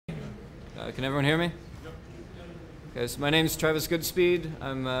Can everyone hear me? Okay, so my name is Travis GoodSpeed.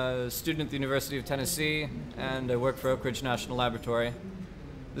 I'm a student at the University of Tennessee, and I work for Oak Ridge National Laboratory.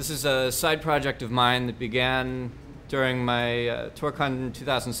 This is a side project of mine that began during my TorCon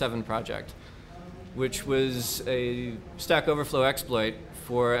 2007 project, which was a Stack Overflow exploit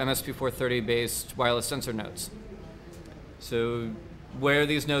for MSP430-based wireless sensor nodes. So where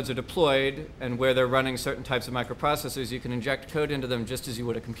these nodes are deployed and where they're running certain types of microprocessors, you can inject code into them just as you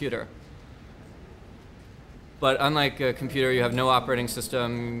would a computer. But unlike a computer, you have no operating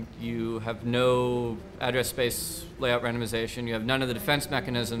system, you have no address space layout randomization, you have none of the defense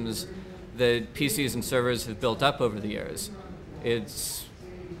mechanisms that PCs and servers have built up over the years. It's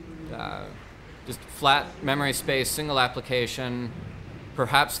just flat memory space, single application.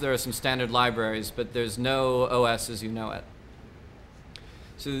 Perhaps there are some standard libraries, but there's no OS as you know it.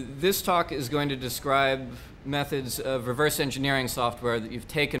 So this talk is going to describe methods of reverse engineering software that you've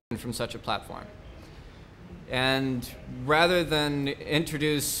taken from such a platform. And rather than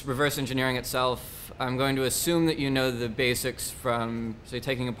introduce reverse engineering itself, I'm going to assume that you know the basics from, say,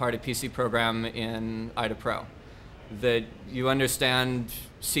 taking apart a PC program in IDA Pro. That you understand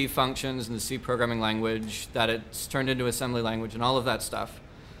C functions and the C programming language, that it's turned into assembly language and all of that stuff.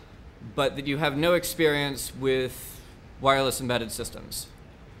 But that you have no experience with wireless embedded systems,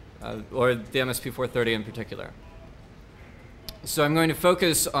 or the MSP430 in particular. So I'm going to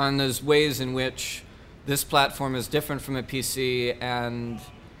focus on those ways in which this platform is different from a PC and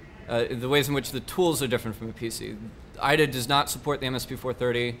the ways in which the tools are different from a PC. IDA does not support the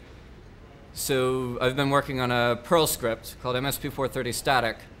MSP430, so I've been working on a Perl script called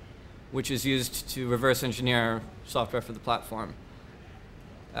MSP430static, which is used to reverse engineer software for the platform.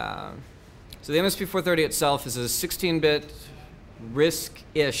 So the MSP430 itself is a 16-bit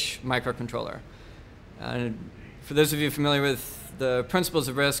RISC-ish microcontroller. For those of you familiar with the principles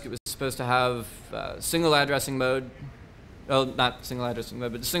of RISC, it was supposed to have single addressing mode. Well, not single addressing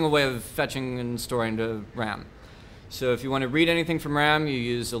mode, but a single way of fetching and storing to RAM. So if you want to read anything from RAM, you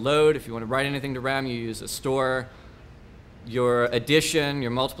use a load. If you want to write anything to RAM, you use a store. Your addition,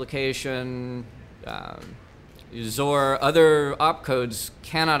 your multiplication, your XOR, other opcodes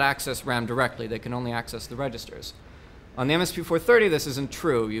cannot access RAM directly. They can only access the registers. On the MSP430, this isn't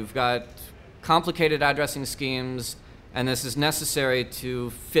true. You've got complicated addressing schemes, and this is necessary to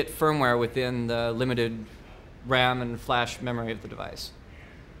fit firmware within the limited RAM and flash memory of the device.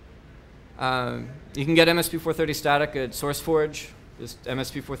 You can get MSP430static at SourceForge, just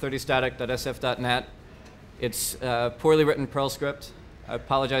msp430static.sf.net. It's a poorly written Perl script. I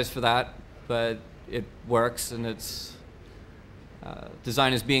apologize for that, but it works, and its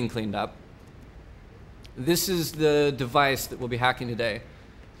design is being cleaned up. This is the device that we'll be hacking today.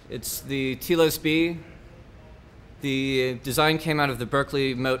 It's the TLOS-B. The design came out of the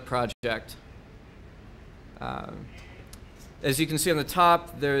Berkeley Moat project. As you can see on the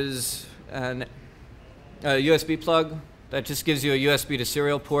top, there's a USB plug that just gives you a USB to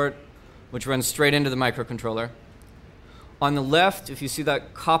serial port, which runs straight into the microcontroller. On the left, if you see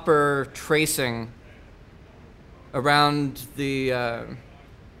that copper tracing around the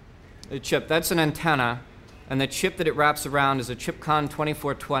chip, that's an antenna, and the chip that it wraps around is a ChipCon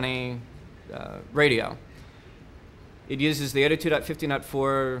 2420 radio. It uses the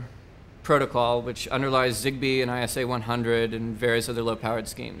 802.15.4 protocol, which underlies Zigbee and ISA 100 and various other low-powered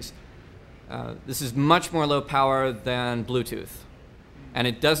schemes. This is much more low power than Bluetooth, and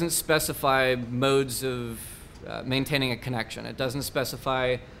it doesn't specify modes of maintaining a connection. It doesn't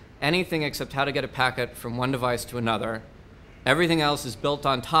specify anything except how to get a packet from one device to another. Everything else is built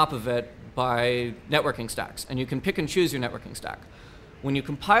on top of it by networking stacks, and you can pick and choose your networking stack. When you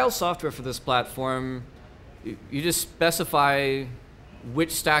compile software for this platform, you just specify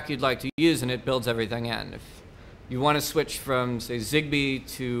which stack you'd like to use, and it builds everything in. If you want to switch from, say, Zigbee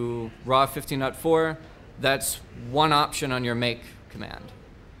to raw 15.4, that's one option on your make command.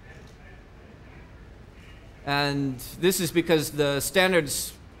 And this is because the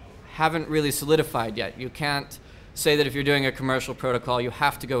standards haven't really solidified yet. You can't say that if you're doing a commercial protocol, you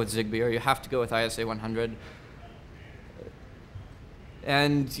have to go with Zigbee or you have to go with ISA 100.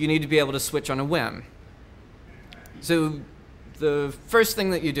 And you need to be able to switch on a whim. So the first thing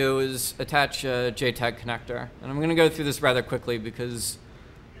that you do is attach a JTAG connector. And I'm going to go through this rather quickly because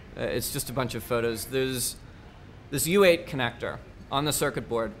it's just a bunch of photos. There's this U8 connector on the circuit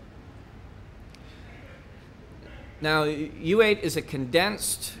board. Now, U8 is a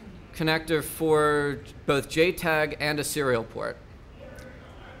condensed connector for both JTAG and a serial port.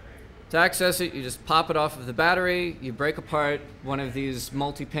 To access it, you just pop it off of the battery, you break apart one of these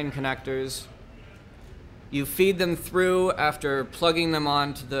multi-pin connectors, You feed them through after plugging them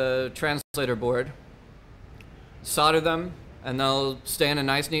onto the translator board, solder them, and they'll stay in a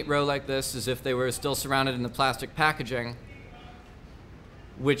nice neat row like this as if they were still surrounded in the plastic packaging,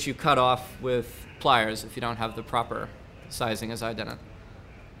 which you cut off with pliers if you don't have the proper sizing as I did it.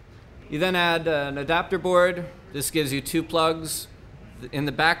 You then add an adapter board. This gives you 2 plugs. In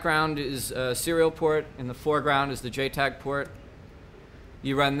the background is a serial port. In the foreground is the JTAG port.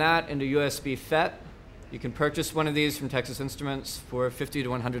 You run that into USB FET. You can purchase one of these from Texas Instruments for $50 to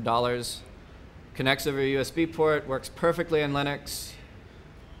 $100. Connects over a USB port, works perfectly in Linux.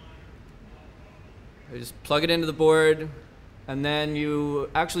 You just plug it into the board, and then you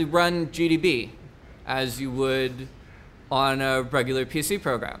actually run GDB as you would on a regular PC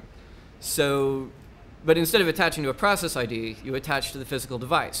program. So, but instead of attaching to a process ID, you attach to the physical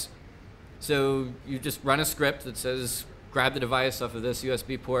device. So you just run a script that says, grab the device off of this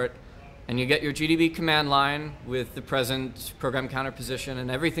USB port, and you get your GDB command line with the present program counter position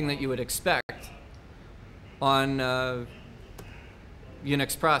and everything that you would expect on a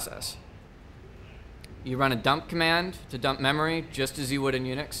Unix process. You run a dump command to dump memory, just as you would in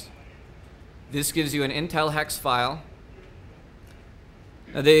Unix. This gives you an Intel hex file.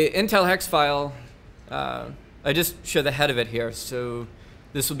 Now, the Intel hex file, I just show the head of it here, so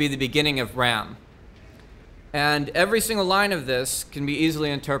this will be the beginning of RAM. And every single line of this can be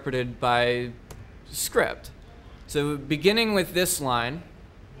easily interpreted by script. So beginning with this line,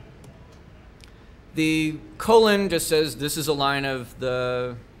 the colon just says this is a line of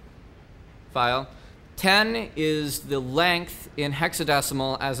the file. 10 is the length in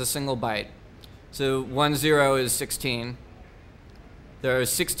hexadecimal as a single byte. So 10 is 16. There are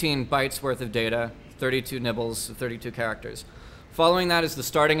 16 bytes worth of data, 32 nibbles, 32 characters. Following that is the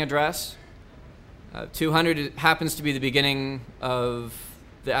starting address. 200 happens to be the beginning of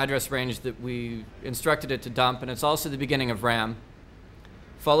the address range that we instructed it to dump, and it's also the beginning of RAM.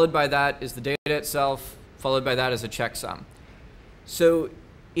 Followed by that is the data itself, followed by that is a checksum. So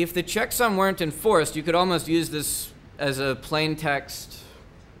if the checksum weren't enforced, you could almost use this as a plain text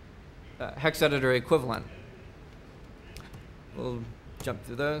hex editor equivalent. We'll jump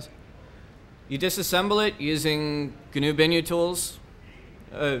through those. You disassemble it using GNU Binu tools,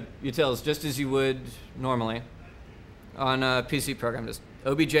 utils, just as you would normally on a PC program. Just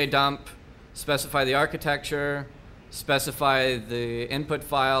obj dump, specify the architecture, specify the input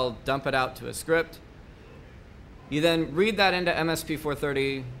file, dump it out to a script. You then read that into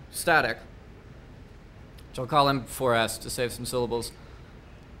MSP430static, which I'll call M4S to save some syllables.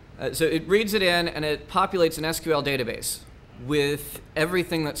 So it reads it in, and it populates an SQL database with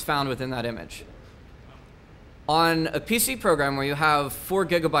everything that's found within that image. On a PC program where you have 4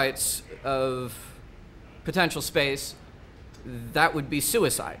 gigabytes of potential space, that would be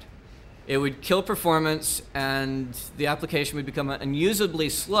suicide. It would kill performance, and the application would become unusably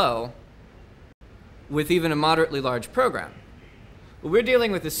slow with even a moderately large program. But we're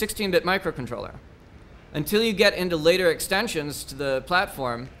dealing with a 16-bit microcontroller. Until you get into later extensions to the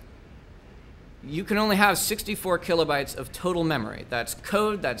platform, you can only have 64 kilobytes of total memory. That's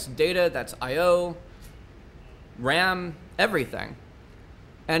code, that's data, that's I/O, RAM, everything.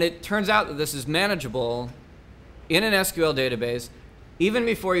 And it turns out that this is manageable in an SQL database even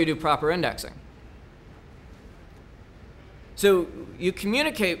before you do proper indexing. So you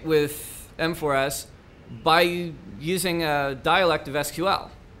communicate with M4S by using a dialect of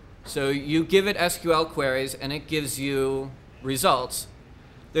SQL. So you give it SQL queries, and it gives you results.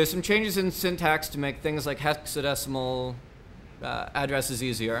 There's some changes in syntax to make things like hexadecimal addresses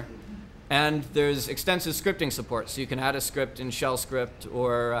easier. And there's extensive scripting support, so you can add a script in shell script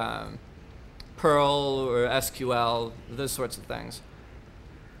or Perl or SQL, those sorts of things.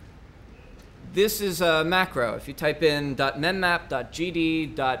 This is a macro. If you type in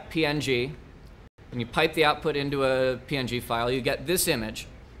 .memmap.gd.png and you pipe the output into a PNG file, you get this image.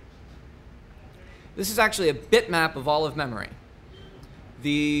 This is actually a bitmap of all of memory.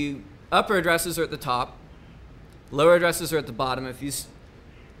 The upper addresses are at the top, lower addresses are at the bottom.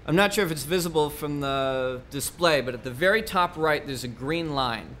 I'm not sure if it's visible from the display, but at the very top right, there's a green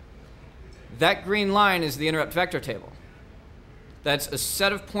line. That green line is the interrupt vector table. That's a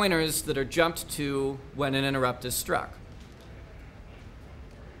set of pointers that are jumped to when an interrupt is struck.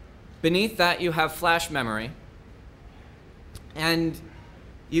 Beneath that, you have flash memory. And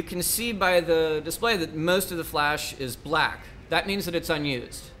you can see by the display that most of the flash is black. That means that it's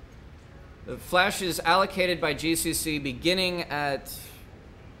unused. The flash is allocated by GCC beginning at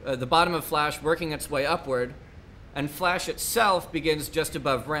the bottom of flash, working its way upward, and flash itself begins just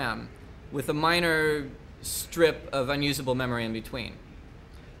above RAM, with a minor strip of unusable memory in between.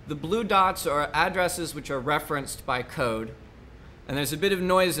 The blue dots are addresses which are referenced by code. And there's a bit of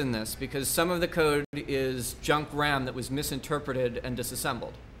noise in this because some of the code is junk RAM that was misinterpreted and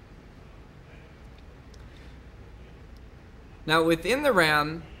disassembled. Now within the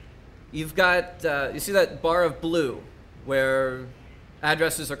RAM, you've got, you see that bar of blue where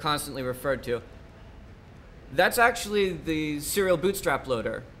addresses are constantly referred to. That's actually the serial bootstrap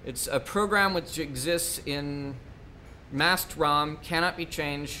loader. It's a program which exists in masked ROM, cannot be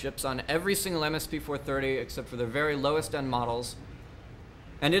changed, ships on every single MSP430 except for the very lowest end models.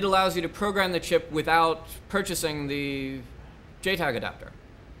 And it allows you to program the chip without purchasing the JTAG adapter.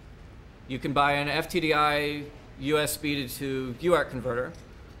 You can buy an FTDI USB to UART converter,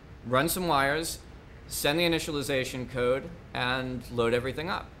 run some wires, send the initialization code, and load everything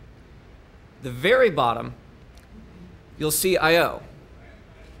up. The very bottom, you'll see I/O.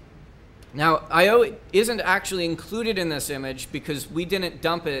 Now, I/O isn't actually included in this image because we didn't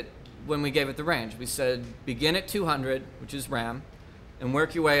dump it when we gave it the range. We said begin at 200, which is RAM, and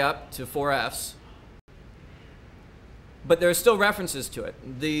work your way up to 4Fs. But there are still references to it.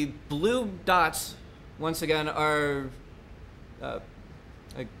 The blue dots, once again, are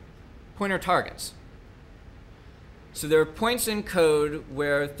like pointer targets. So there are points in code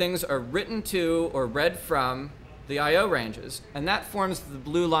where things are written to or read from the I/O ranges, and that forms the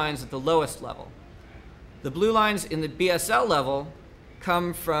blue lines at the lowest level. The blue lines in the BSL level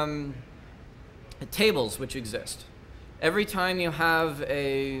come from tables which exist. Every time you have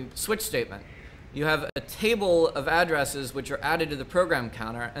a switch statement, you have a table of addresses which are added to the program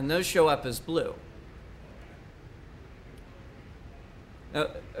counter, and those show up as blue. Now,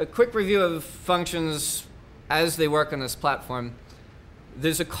 a quick review of functions as they work on this platform.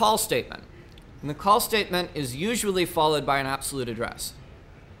 There's a call statement, and the call statement is usually followed by an absolute address.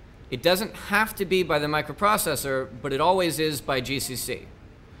 It doesn't have to be by the microprocessor, but it always is by GCC.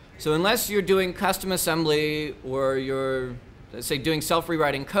 So unless you're doing custom assembly or you're, let's say, doing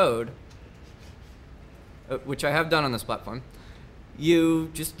self-rewriting code, which I have done on this platform,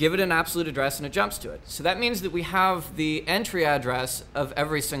 you just give it an absolute address and it jumps to it. So that means that we have the entry address of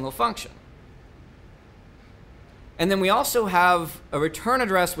every single function. And then we also have a return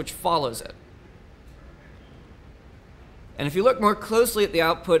address which follows it. And if you look more closely at the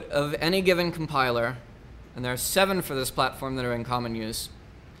output of any given compiler, and there are 7 for this platform that are in common use,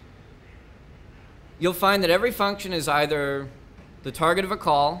 you'll find that every function is either the target of a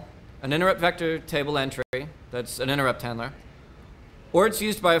call, an interrupt vector table entry, that's an interrupt handler, or it's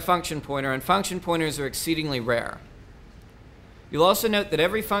used by a function pointer, and function pointers are exceedingly rare. You'll also note that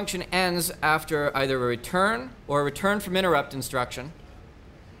every function ends after either a return or a return from interrupt instruction,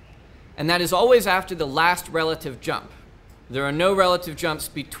 and that is always after the last relative jump. There are no relative jumps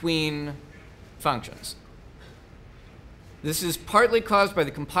between functions. This is partly caused by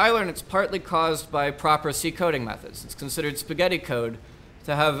the compiler, and it's partly caused by proper C coding methods. It's considered spaghetti code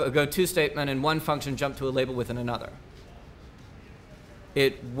to have a go-to statement and one function jump to a label within another.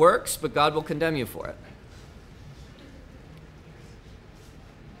 It works, but God will condemn you for it.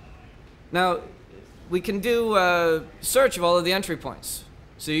 Now, we can do a search of all of the entry points.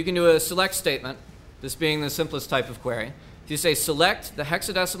 So you can do a select statement, this being the simplest type of query. If you say select the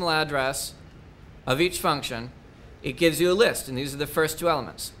hexadecimal address of each function, it gives you a list, and these are the first 2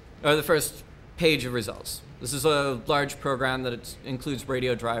 elements, or the first page of results. This is a large program that includes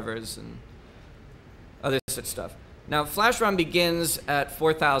radio drivers and other such stuff. Now, flash ROM begins at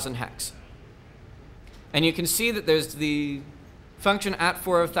 4000 hex. And you can see that there's the function at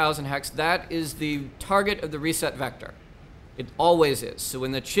 4000 hex. That is the target of the reset vector. It always is. So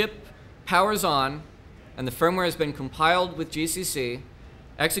when the chip powers on and the firmware has been compiled with GCC,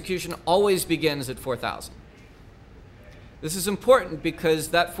 execution always begins at 4000. This is important because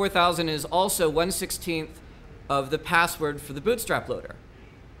that 4000 is also 1/16 of the password for the bootstrap loader.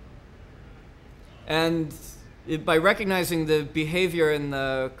 And by recognizing the behavior in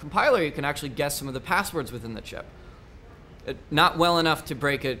the compiler, you can actually guess some of the passwords within the chip. Not well enough to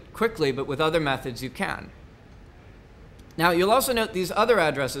break it quickly, but with other methods you can. Now, you'll also note these other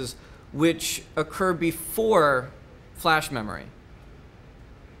addresses which occur before flash memory.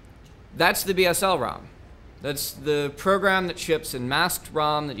 That's the BSL ROM. That's the program that ships in masked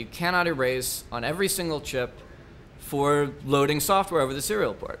ROM that you cannot erase on every single chip for loading software over the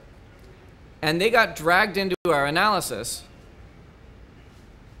serial port. And they got dragged into our analysis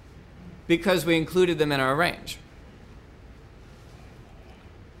because we included them in our range.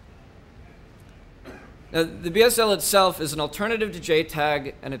 Now, the BSL itself is an alternative to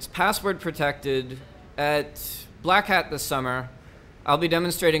JTAG, and it's password protected. At Black Hat this summer, I'll be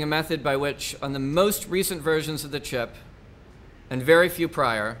demonstrating a method by which, on the most recent versions of the chip, and very few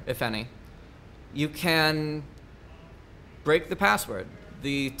prior, if any, you can break the password.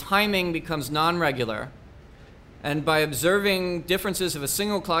 The timing becomes non-regular, and by observing differences of a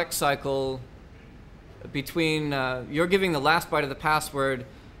single clock cycle between you're giving the last byte of the password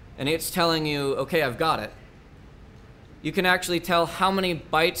and it's telling you, okay, I've got it, you can actually tell how many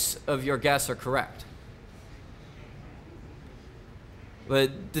bytes of your guess are correct.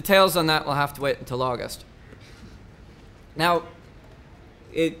 But details on that will have to wait until August. Now,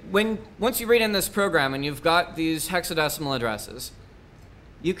 once you read in this program and you've got these hexadecimal addresses,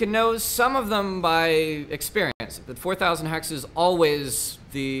 you can know some of them by experience. That 4,000 hex is always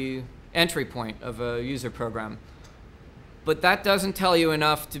the entry point of a user program. But that doesn't tell you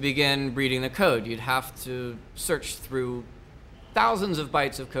enough to begin reading the code. You'd have to search through thousands of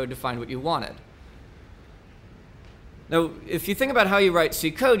bytes of code to find what you wanted. Now, if you think about how you write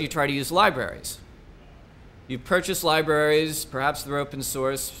C code, you try to use libraries. You purchase libraries, perhaps they're open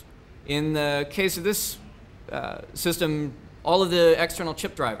source. In the case of this system, all of the external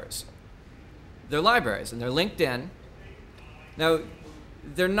chip drivers, they're libraries, and they're linked in. Now,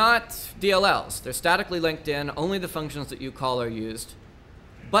 they're not DLLs. They're statically linked in. Only the functions that you call are used.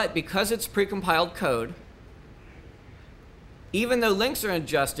 But because it's precompiled code, even though links are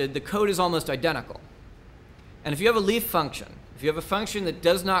adjusted, the code is almost identical. And if you have a leaf function, if you have a function that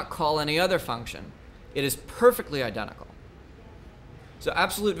does not call any other function, it is perfectly identical. So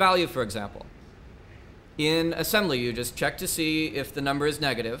absolute value, for example. In assembly, you just check to see if the number is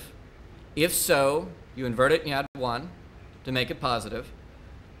negative. If so, you invert it and you add 1 to make it positive.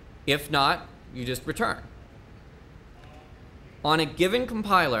 If not, you just return. On a given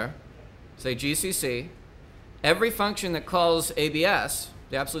compiler, say GCC, every function that calls ABS,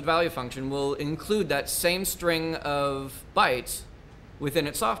 the absolute value function, will include that same string of bytes within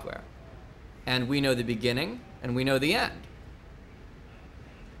its software. And we know the beginning, and we know the end.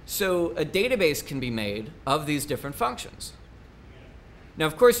 So a database can be made of these different functions. Now,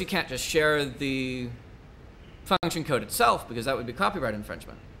 of course, you can't just share the function code itself, because that would be copyright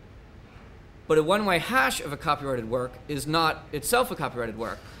infringement. But a one-way hash of a copyrighted work is not itself a copyrighted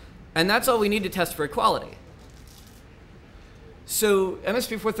work. And that's all we need to test for equality. So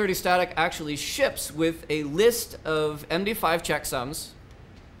MSP430static actually ships with a list of MD5 checksums.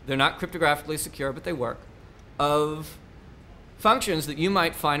 They're not cryptographically secure, but they work, of functions that you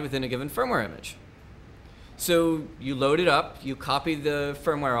might find within a given firmware image. So you load it up, you copy the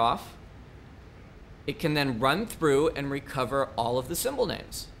firmware off. It can then run through and recover all of the symbol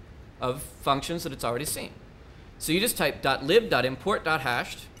names of functions that it's already seen. So you just type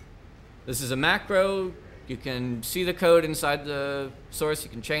 .lib.import.hashed. This is a macro. You can see the code inside the source. You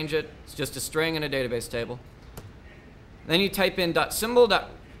can change it. It's just a string in a database table. Then you type in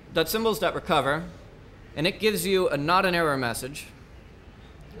 .symbols.recover, and it gives you a not an error message.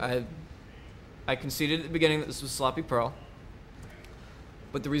 I conceded at the beginning that this was sloppy Perl.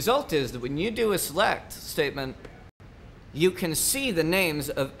 But the result is that when you do a select statement, you can see the names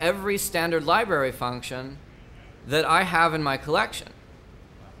of every standard library function that I have in my collection.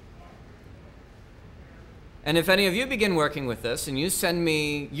 And if any of you begin working with this and you send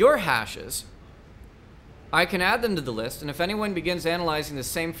me your hashes, I can add them to the list, and if anyone begins analyzing the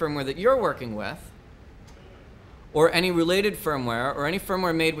same firmware that you're working with, or any related firmware, or any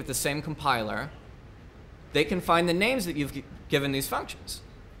firmware made with the same compiler, they can find the names that you've given these functions.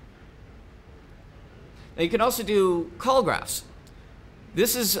 Now you can also do call graphs.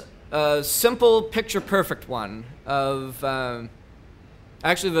 This is a simple picture-perfect one of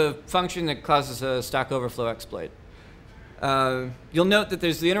actually the function that causes a Stack Overflow exploit. You'll note that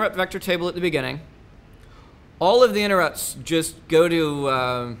there's the interrupt vector table at the beginning. All of the interrupts just go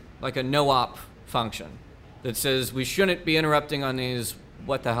to like a no-op function that says we shouldn't be interrupting on these,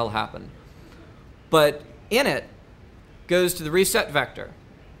 what the hell happened. But in it goes to the reset vector.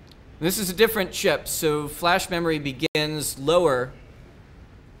 And this is a different chip, so flash memory begins lower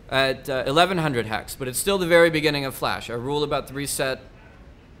at 1100 hex, but it's still the very beginning of flash. Our rule about the reset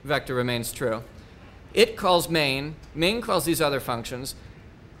vector remains true. It calls main. Main calls these other functions.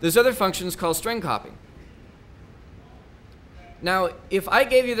 Those other functions call string copy. Now, if I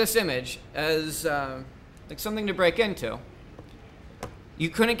gave you this image as like something to break into, you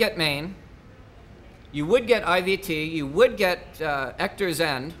couldn't get main. You would get IVT. You would get Ector's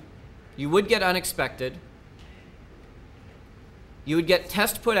end. You would get unexpected. You would get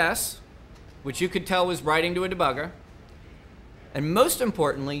test put S, which you could tell was writing to a debugger. And most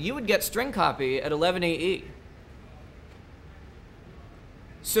importantly, you would get string copy at 11AE.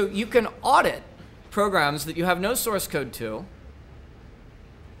 So you can audit programs that you have no source code to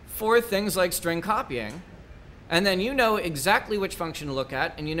for things like string copying, And then you know exactly which function to look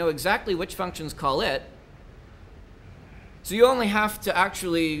at, and you know exactly which functions call it. So you only have to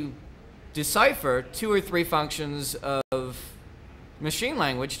actually decipher 2 or 3 functions of machine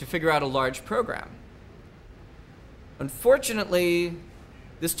language to figure out a large program. Unfortunately,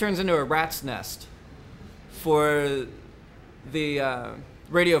 this turns into a rat's nest for the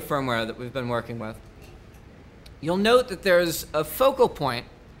radio firmware that we've been working with. You'll note that there's a focal point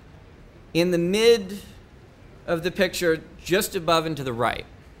in the mid of the picture just above and to the right.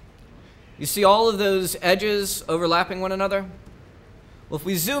 You see all of those edges overlapping one another? Well, if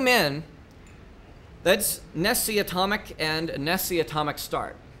we zoom in, that's NESC atomic and a NESC atomic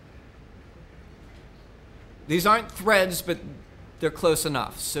start. These aren't threads, but they're close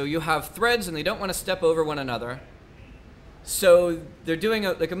enough. So you have threads and they don't want to step over one another. So they're doing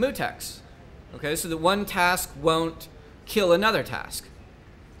like a mutex, okay? So that one task won't kill another task.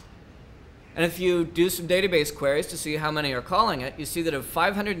 And if you do some database queries to see how many are calling it, you see that of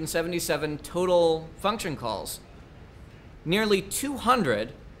 577 total function calls, nearly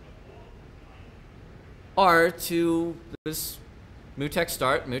 200 are to this mutex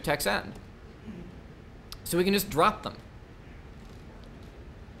start, mutex end. So we can just drop them.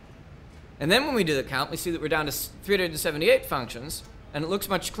 And then when we do the count, we see that we're down to 378 functions, and it looks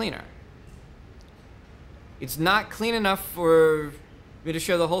much cleaner. It's not clean enough for me to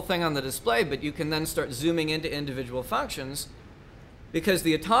show the whole thing on the display, but you can then start zooming into individual functions because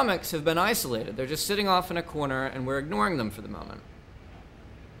the atomics have been isolated. They're just sitting off in a corner, and we're ignoring them for the moment.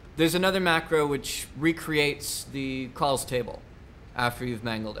 There's another macro which recreates the calls table after you've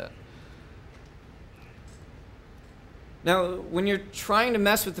mangled it. Now, when you're trying to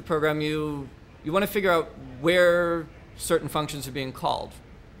mess with the program, you want to figure out where certain functions are being called,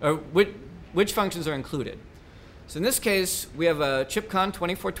 or which functions are included. So in this case, we have a ChipCon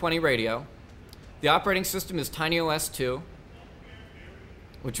 2420 radio. The operating system is TinyOS 2,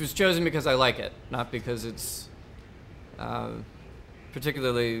 which was chosen because I like it, not because it's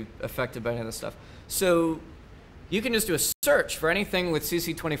particularly affected by any of this stuff. So you can just do a search for anything with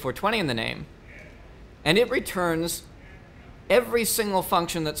CC2420 in the name, and it returns every single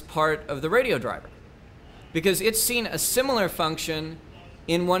function that's part of the radio driver, because it's seen a similar function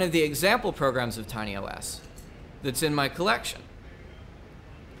in one of the example programs of TinyOS that's in my collection.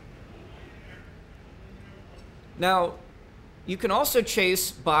 Now, you can also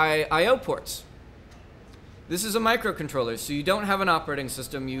chase by I/O ports. This is a microcontroller, so you don't have an operating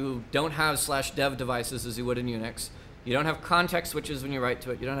system. You don't have /dev devices as you would in Unix. You don't have context switches when you write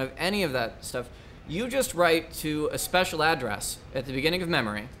to it. You don't have any of that stuff. You just write to a special address at the beginning of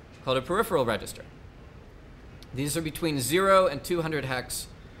memory called a peripheral register. These are between 0 and 200 hex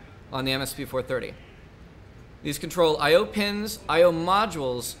on the MSP430. These control I/O pins, I/O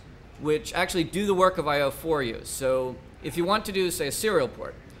modules, which actually do the work of I/O for you. So if you want to do, say, a serial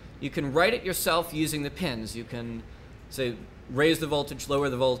port, you can write it yourself using the pins. You can, say, raise the voltage, lower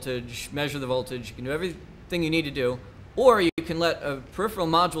the voltage, measure the voltage. You can do everything you need to do. Or you can let a peripheral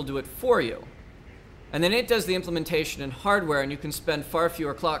module do it for you. And then it does the implementation in hardware, and you can spend far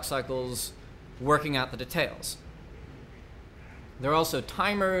fewer clock cycles working out the details. There are also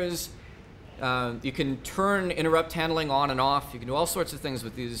timers. You can turn interrupt handling on and off. You can do all sorts of things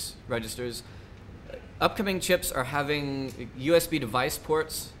with these registers. Upcoming chips are having USB device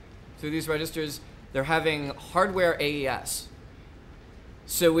ports through these registers. They're having hardware AES.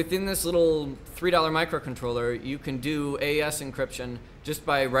 So within this little $3 microcontroller, you can do AES encryption just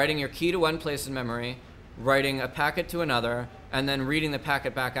by writing your key to one place in memory, writing a packet to another, and then reading the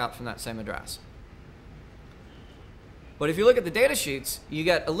packet back out from that same address. But if you look at the data sheets, you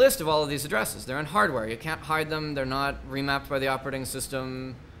get a list of all of these addresses. They're in hardware. You can't hide them. They're not remapped by the operating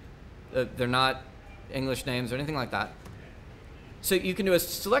system. They're not English names or anything like that. So you can do a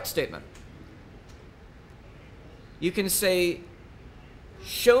select statement. You can say,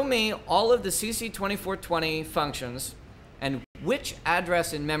 show me all of the CC2420 functions and which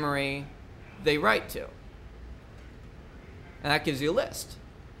address in memory they write to. And that gives you a list.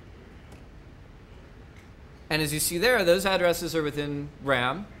 And as you see there, those addresses are within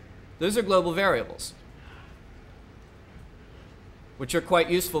RAM. Those are global variables, which are quite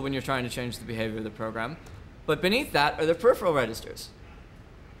useful when you're trying to change the behavior of the program. But beneath that are the peripheral registers.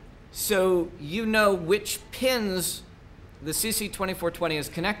 So you know which pins the CC2420 is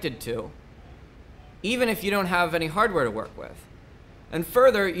connected to, even if you don't have any hardware to work with. And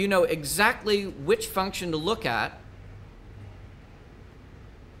further, you know exactly which function to look at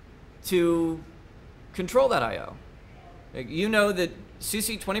to control that I/O. You know that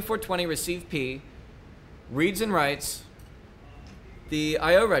CC2420 receive P reads and writes the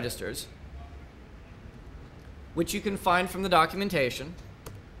I/O registers. which you can find from the documentation.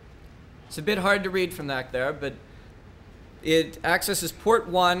 It's a bit hard to read from that there, but it accesses port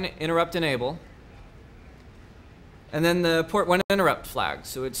 1 interrupt enable, and then the port 1 interrupt flag.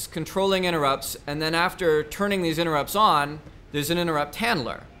 So it's controlling interrupts, and then after turning these interrupts on, there's an interrupt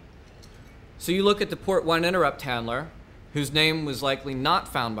handler. So you look at the port 1 interrupt handler, whose name was likely not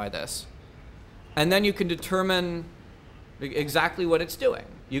found by this, and then you can determine exactly what it's doing.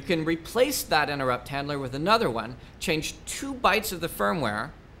 You can replace that interrupt handler with another one, change 2 bytes of the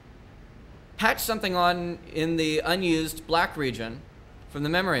firmware, patch something on in the unused black region from the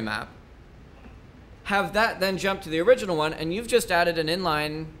memory map, have that then jump to the original one, and you've just added an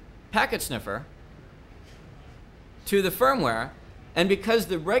inline packet sniffer to the firmware. And because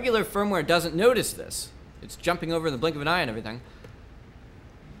the regular firmware doesn't notice this, it's jumping over in the blink of an eye and everything,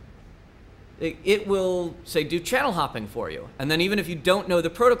 it will, say, do channel hopping for you. And then even if you don't know the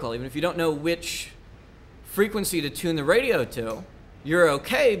protocol, even if you don't know which frequency to tune the radio to, you're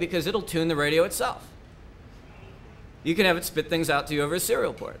okay because it'll tune the radio itself. You can have it spit things out to you over a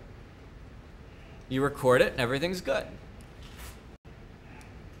serial port. You record it and everything's good.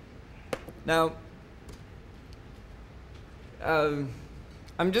 Now,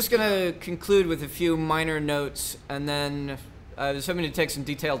 I'm just going to conclude with a few minor notes, and then I was hoping to take some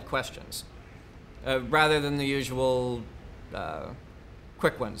detailed questions rather than the usual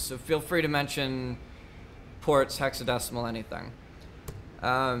quick ones. So feel free to mention ports, hexadecimal, anything.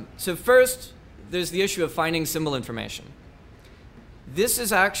 So first, there's the issue of finding symbol information. This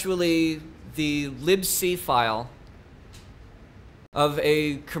is actually the libc file of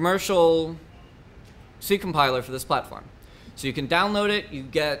a commercial C compiler for this platform. So you can download it, you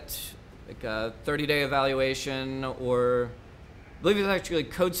get like a 30-day evaluation, or I believe it's actually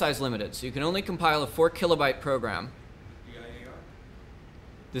code size limited. So you can only compile a 4 kilobyte program. IAR?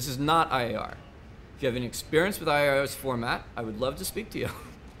 This is not IAR. If you have any experience with IAR's format, I would love to speak to you.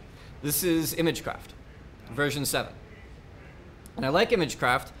 This is ImageCraft, version 7. And I like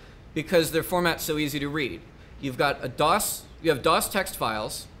ImageCraft because their format's so easy to read. You've got you have DOS text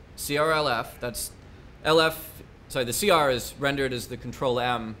files, CRLF, that's LF, sorry, the CR is rendered as the control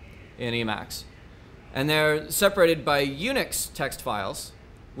M in Emacs. And they're separated by Unix text files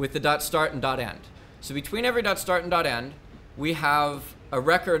with the .start and .end. So between every .start and .end, we have a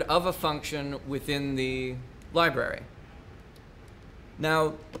record of a function within the library.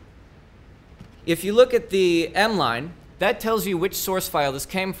 Now, if you look at the M line, that tells you which source file this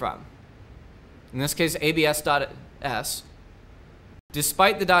came from. In this case, abs.s.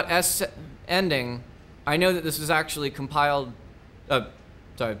 Despite the .s ending, I know that this was actually compiled,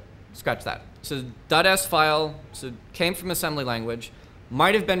 sorry, scratch that. So .s file came from assembly language,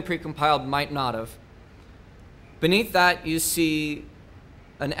 might have been precompiled, might not have. Beneath that, you see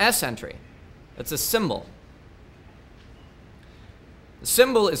an S entry. That's a symbol. The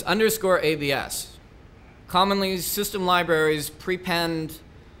symbol is _abs. Commonly, system libraries prepend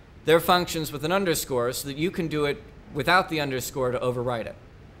their functions with an underscore so that you can do it without the underscore to overwrite it.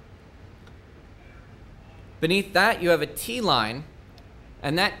 Beneath that, you have a T line,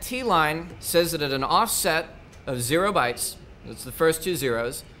 and that T line says that at an offset of 0 bytes, that's the first 2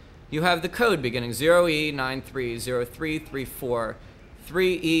 zeros, you have the code beginning 0E930334,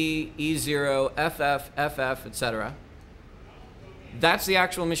 3E, E0, FF, FF, etc. That's the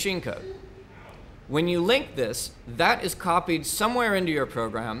actual machine code. When you link this, that is copied somewhere into your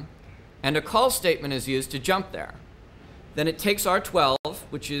program, and a call statement is used to jump there. Then it takes R12,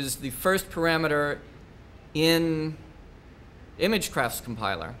 which is the first parameter in ImageCraft's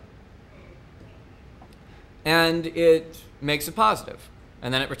compiler, and it makes it positive,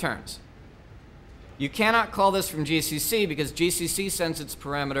 and then it returns. You cannot call this from GCC because GCC sends its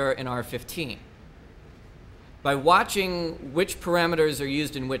parameter in R15. By watching which parameters are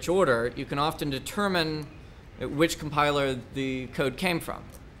used in which order, you can often determine which compiler the code came from.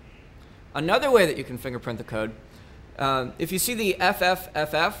 Another way that you can fingerprint the code, if you see the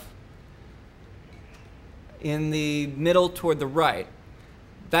FFFF in the middle toward the right,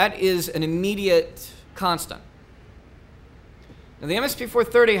 that is an immediate constant. Now, the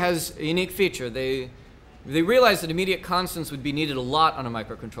MSP430 has a unique feature. They realized that immediate constants would be needed a lot on a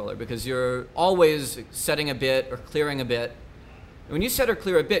microcontroller because you're always setting a bit or clearing a bit. And when you set or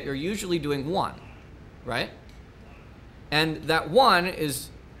clear a bit, you're usually doing 1, right? And that 1 is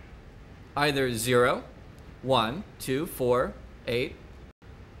either 0, 1, 2, 4, 8,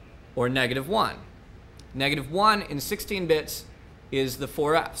 or -1. -1 in 16 bits is the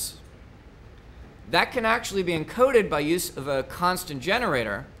 4Fs. That can actually be encoded by use of a constant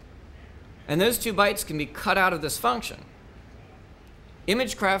generator, and those 2 bytes can be cut out of this function.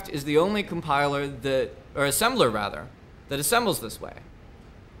 ImageCraft is the only compiler that, or assembler rather, that assembles this way.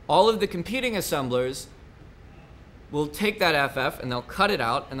 All of the competing assemblers will take that FF and they'll cut it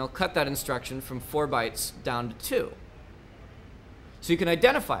out and they'll cut that instruction from 4 bytes down to 2. So you can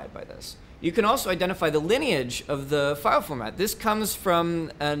identify it by this. You can also identify the lineage of the file format. This comes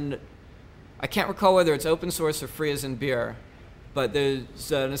from I can't recall whether it's open source or free as in beer, but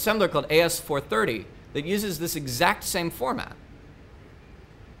there's an assembler called AS430 that uses this exact same format.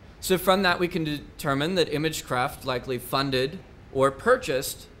 So from that we can determine that ImageCraft likely funded or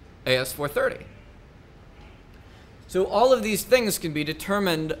purchased AS430. So all of these things can be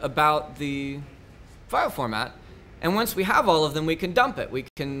determined about the file format, and once we have all of them, we can dump it. We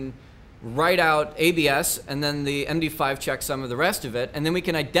can write out ABS, and then the MD5 checksum of the rest of it, and then we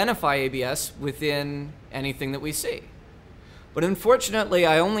can identify ABS within anything that we see. But unfortunately,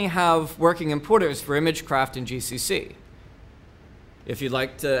 I only have working importers for ImageCraft and GCC. If you'd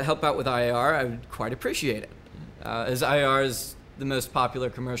like to help out with IAR, I would quite appreciate it, as IAR is the most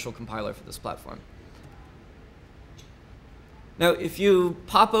popular commercial compiler for this platform. Now, if you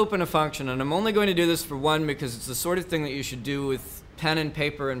pop open a function, and I'm only going to do this for one because it's the sort of thing that you should do with pen and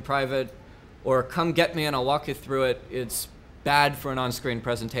paper in private, or come get me and I'll walk you through it. It's bad for an on-screen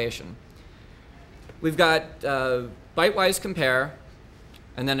presentation. We've got byte-wise compare,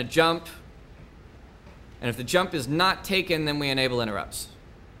 and then a jump, and if the jump is not taken, then we enable interrupts.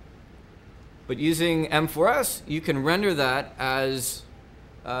 But using M4S, you can render that as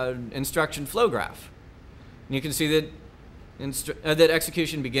an instruction flow graph. And you can see that that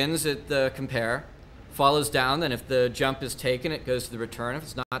execution begins at the compare, follows down, then if the jump is taken, it goes to the return. If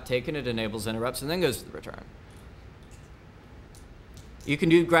it's not taken, it enables interrupts and then goes to the return. You can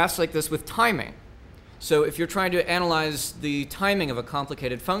do graphs like this with timing. So if you're trying to analyze the timing of a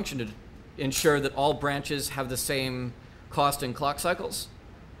complicated function to ensure that all branches have the same cost and clock cycles,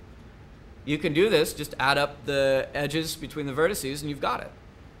 you can do this, just add up the edges between the vertices and you've got it.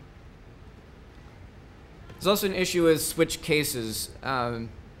 There's also an issue with switch cases.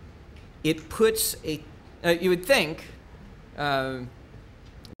 It puts you would think that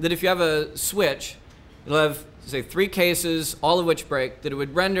if you have a switch, it'll have, say, 3 cases, all of which break, that it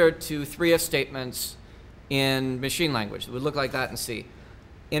would render to 3 if statements in machine language. It would look like that in C.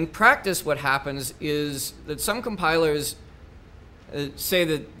 In practice, what happens is that some compilers say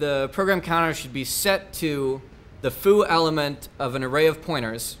that the program counter should be set to the foo element of an array of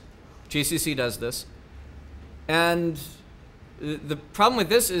pointers. GCC does this. And the problem with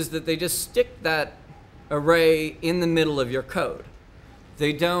this is that they just stick that array in the middle of your code.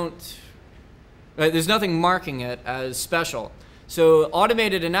 They don't, there's nothing marking it as special. So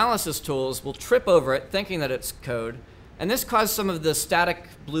automated analysis tools will trip over it thinking that it's code, and this caused some of the static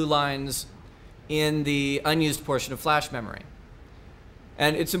blue lines in the unused portion of flash memory.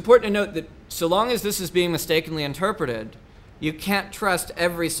 And it's important to note that so long as this is being mistakenly interpreted, you can't trust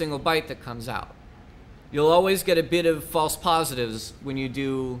every single byte that comes out. You'll always get a bit of false positives when you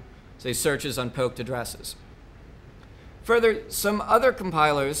do, say, searches on poked addresses. Further, some other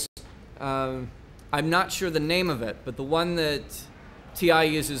compilers, I'm not sure the name of it, but the one that TI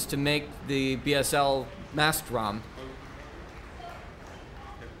uses to make the BSL masked ROM,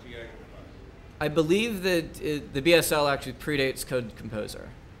 I believe that the BSL actually predates Code Composer.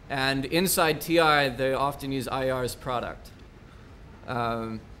 And inside TI, they often use IAR's product.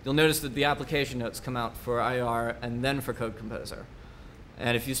 You'll notice that the application notes come out for IAR and then for Code Composer.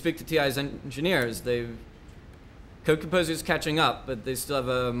 And if you speak to TI's engineers, Code Composer is catching up, but they still have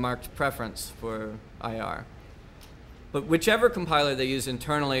a marked preference for IAR. But whichever compiler they use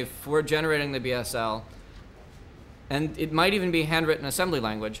internally for generating the BSL, and it might even be handwritten assembly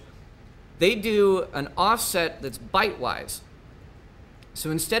language, they do an offset that's byte-wise.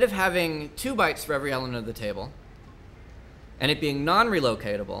 So instead of having 2 bytes for every element of the table, and it being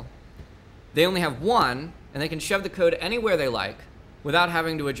non-relocatable, they only have 1, and they can shove the code anywhere they like without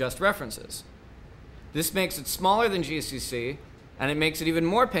having to adjust references. This makes it smaller than GCC, and it makes it even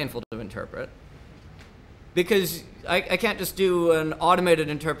more painful to interpret, because I can't just do an automated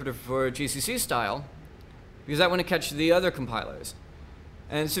interpreter for GCC style, because that wouldn't catch the other compilers.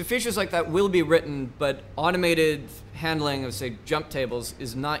 And so features like that will be written, but automated handling of, say, jump tables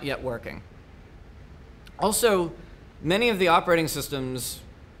is not yet working. Also, many of the operating systems,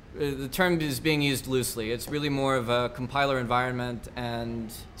 the term is being used loosely. It's really more of a compiler environment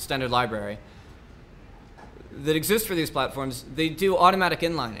and standard library that exists for these platforms. They do automatic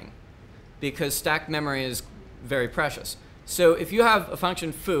inlining because stacked memory is very precious. So if you have a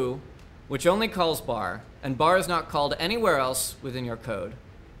function foo, which only calls bar, and bar is not called anywhere else within your code,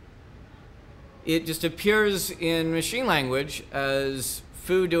 it just appears in machine language as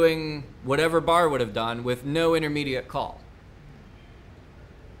foo doing whatever bar would have done with no intermediate call.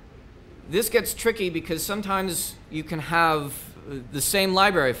 This gets tricky because sometimes you can have the same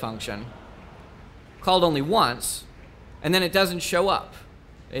library function called only once, and then it doesn't show up.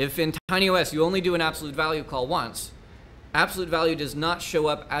 If in TinyOS you only do an absolute value call once, absolute value does not show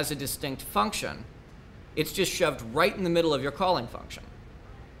up as a distinct function. It's just shoved right in the middle of your calling function.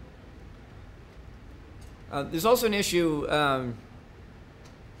 There's also an issue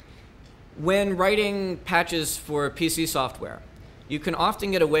when writing patches for PC software. You can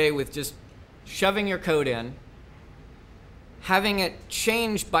often get away with just shoving your code in, having it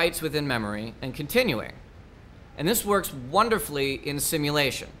change bytes within memory, and continuing. And this works wonderfully in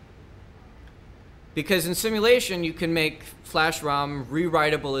simulation. Because in simulation, you can make flash ROM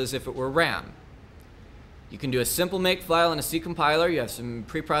rewritable as if it were RAM. You can do a simple makefile and a C compiler. You have some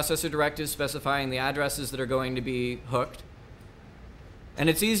preprocessor directives specifying the addresses that are going to be hooked. And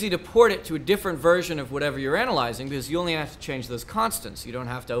it's easy to port it to a different version of whatever you're analyzing because you only have to change those constants. You don't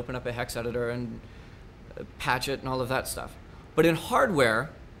have to open up a hex editor and patch it and all of that stuff. But in hardware,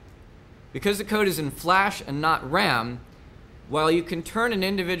 because the code is in flash and not RAM, while you can turn an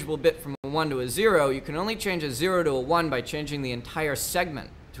individual bit from a 1 to a 0, you can only change a 0 to a 1 by changing the entire segment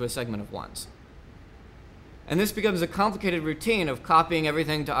to a segment of 1s. And this becomes a complicated routine of copying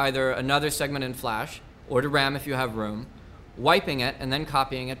everything to either another segment in flash or to RAM if you have room, wiping it, and then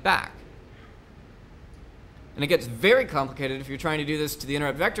copying it back. And it gets very complicated if you're trying to do this to the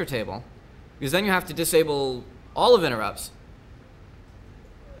interrupt vector table, because then you have to disable all of interrupts.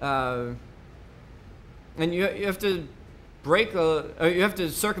 And you have to you have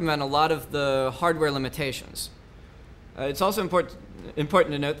to circumvent a lot of the hardware limitations. It's also important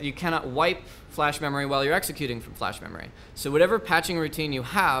to note that you cannot wipe flash memory while you're executing from flash memory. So whatever patching routine you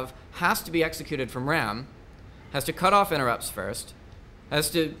have has to be executed from RAM, has to cut off interrupts first, has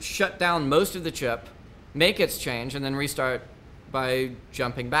to shut down most of the chip, make its change, and then restart by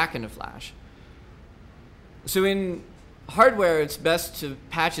jumping back into flash. So in hardware, it's best to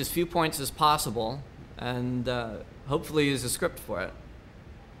patch as few points as possible and hopefully use a script for it.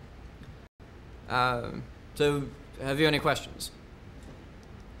 So have you any questions?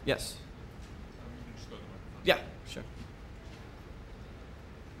 Yes? Yeah, sure.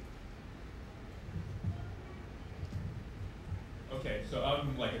 Okay, so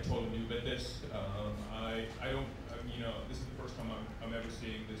I'm like a total noob at this. This is the first time I'm ever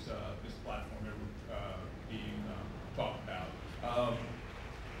seeing this this platform ever being talked about.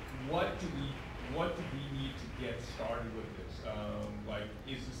 What do we need to get started with this?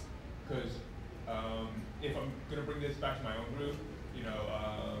 Is this because if I'm going to bring this back to my own group,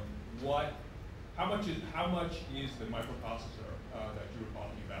 how much is the microprocessor that you were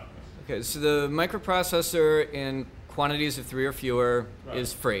talking about? Okay, so the microprocessor in quantities of 3 or fewer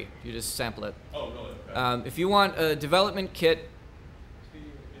is free. You just sample it. Oh, really? Okay. If you want a development kit, you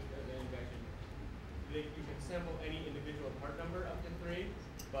can sample any individual part number up to 3,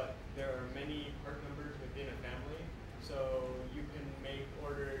 but there are many part numbers within a family, so you can make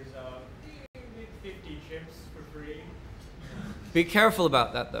orders of 50 chips for free. be careful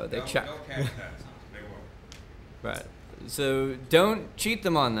about that though. They check. They'll catch that. They will. Right. So don't cheat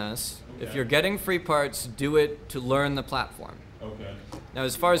them on this. Okay. If you're getting free parts, do it to learn the platform. Okay. Now,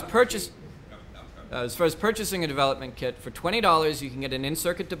 as far as purchasing a development kit, for $20 you can get an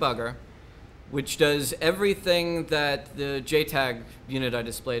in-circuit debugger, which does everything that the JTAG unit I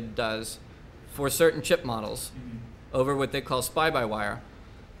displayed does for certain chip models over what they call SPI-by-wire,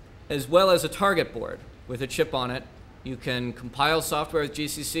 as well as a target board with a chip on it. You can compile software with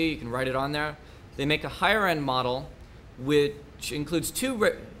GCC, you can write it on there. They make a higher-end model which includes two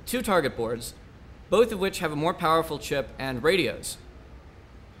target boards, both of which have a more powerful chip and radios.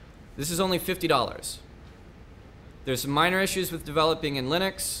 This is only $50. There's some minor issues with developing in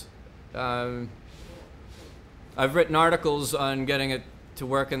Linux. I've written articles on getting it to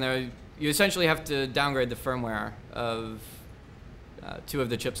work in there. You essentially have to downgrade the firmware of 2 of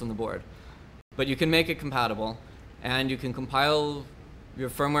the chips on the board. But you can make it compatible, and you can compile your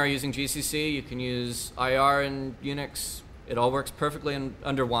firmware using GCC. You can use IR in Unix. It all works perfectly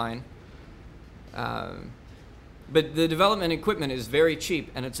under Wine. But the development equipment is very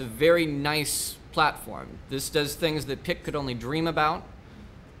cheap, and it's a very nice platform. This does things that PIC could only dream about.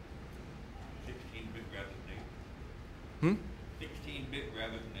 16-bit rather than 8. 16-bit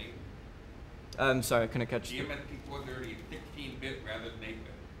rather than 8. I'm sorry, I couldn't catch The MSP430 is 16-bit rather than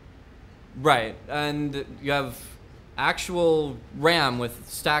 8-bit. Right, and you have actual RAM with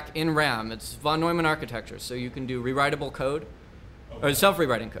stack in RAM. It's von Neumann architecture, so you can do rewritable code, or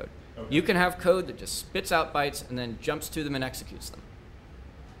self-rewriting code. Okay. You can have code that just spits out bytes and then jumps to them and executes them.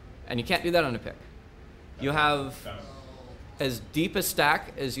 And you can't do that on a PIC. You have as deep a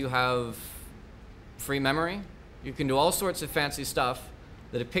stack as you have free memory. You can do all sorts of fancy stuff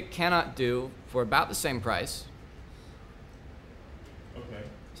that a PIC cannot do for about the same price. Okay.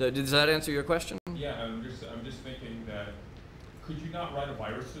 So does that answer your question? Yeah, I'm just thinking that could you not write a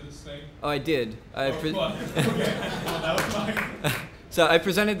virus to this thing? Oh, I did. Okay, well, that was fine. So I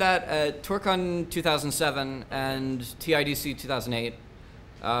presented that at TorCon 2007 and TIDC 2008.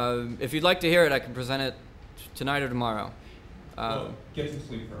 If you'd like to hear it, I can present it tonight or tomorrow. Well, get some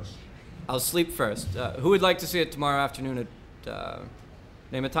sleep first. I'll sleep first. Who would like to see it tomorrow afternoon at,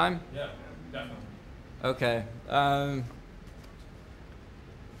 name a time? Yeah, definitely. Okay. I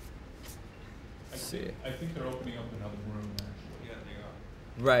think they're opening up another room, actually. Yeah, they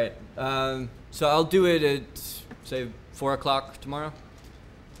are. Right. So I'll do it at, say, 4 o'clock tomorrow.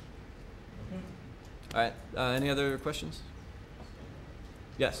 Okay. All right. Any other questions?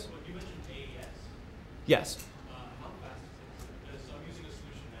 Yes. Well, you mentioned AES. Yes. How fast is it? So I'm using a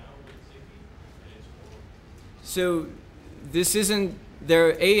solution now with safety, and it's for So this isn't,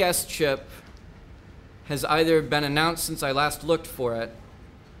 their AES chip has either been announced since I last looked for it,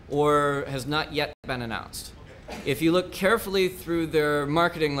 or has not yet been announced. If you look carefully through their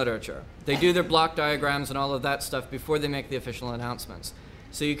marketing literature, they do their block diagrams and all of that stuff before they make the official announcements.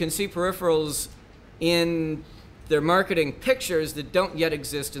 So you can see peripherals in their marketing pictures that don't yet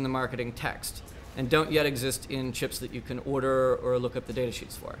exist in the marketing text and don't yet exist in chips that you can order or look up the data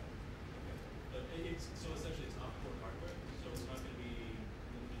sheets for. But so essentially it's off-core hardware, so it's not going to be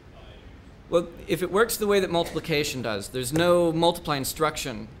limited by. Well, if it works the way that multiplication does, there's no multiply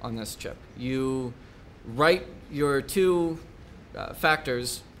instruction on this chip. You write your two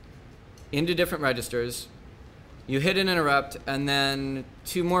factors into different registers, you hit an interrupt, and then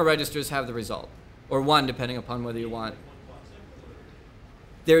two more registers have the result, or one, depending upon whether you want.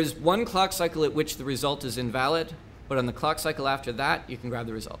 There's one clock cycle at which the result is invalid, but on the clock cycle after that, you can grab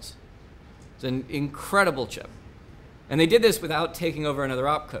the results. It's an incredible chip. And they did this without taking over another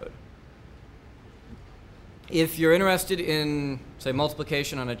opcode. If you're interested in, say,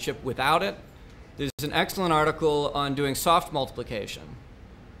 multiplication on a chip without it, there's an excellent article on doing soft multiplication.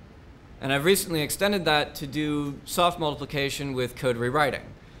 And I've recently extended that to do soft multiplication with code rewriting.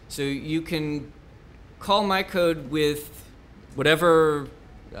 So you can call my code with whatever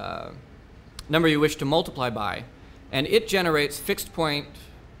number you wish to multiply by, and it generates fixed point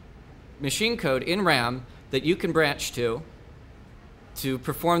machine code in RAM that you can branch to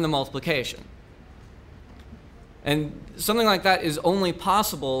perform the multiplication. And something like that is only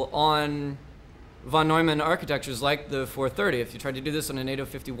possible on von Neumann architectures like the 430. If you tried to do this on an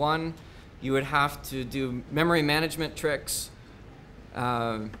 8051, you would have to do memory management tricks.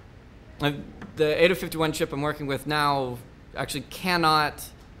 The 8051 chip I'm working with now actually cannot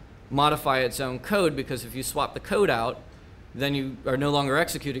modify its own code, because if you swap the code out, then you are no longer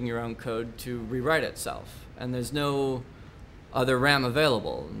executing your own code to rewrite itself. And there's no other RAM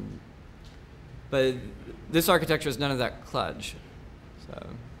available. But this architecture has none of that kludge. So,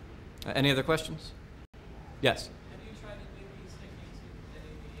 any other questions? Yes? Have you tried to make these techniques with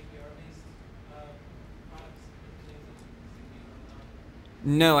any of the APR-based products?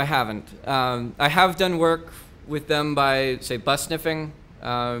 No, I haven't. I have done work with them by, say, bus sniffing.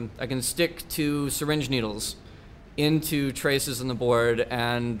 I can stick two syringe needles into traces on the board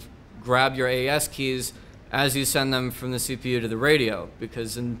and grab your AES keys as you send them from the CPU to the radio,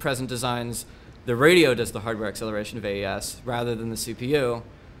 because in present designs, the radio does the hardware acceleration of AES rather than the CPU.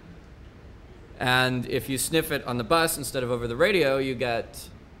 And if you sniff it on the bus instead of over the radio, you get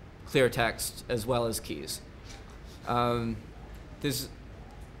clear text as well as keys. There's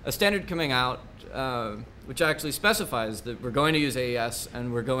a standard coming out which actually specifies that we're going to use AES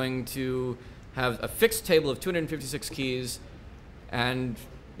and we're going to have a fixed table of 256 keys, and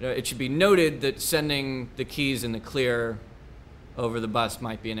it should be noted that sending the keys in the clear over the bus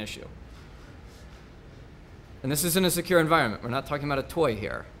might be an issue. And this isn't a secure environment. We're not talking about a toy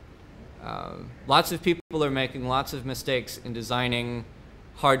here. Lots of people are making lots of mistakes in designing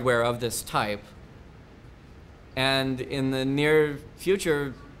hardware of this type. And in the near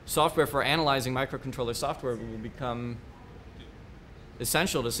future, software for analyzing microcontroller software will become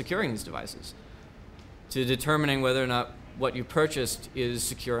essential to securing these devices, to determining whether or not what you purchased is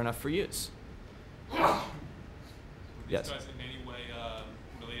secure enough for use. Yes? Is this in any way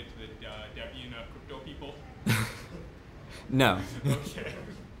related to the Debian crypto people? No. Okay.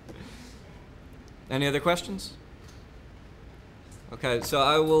 Any other questions? Okay, so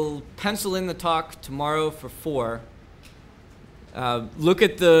I will pencil in the talk tomorrow for 4. Look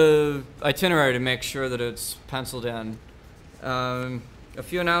at the itinerary to make sure that it's penciled in. A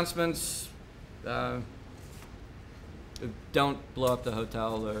few announcements. Don't blow up the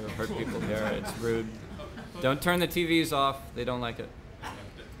hotel or hurt people here. It's rude. Don't turn the TVs off. They don't like it.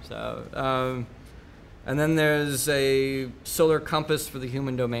 So, and then there's a solar compass for the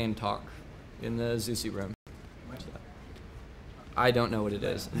human domain talk in the ZC room. So, I don't know what it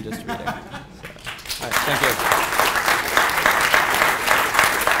is. I'm just reading. So, all right, thank you.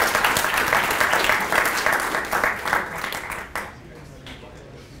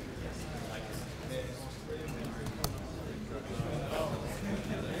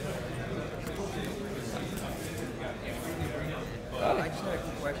 I just had a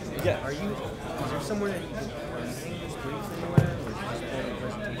quick question. Yeah. Is there somewhere that you can see this brief anywhere, or is it just only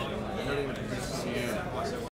presentation? I know they're going to produce a CD.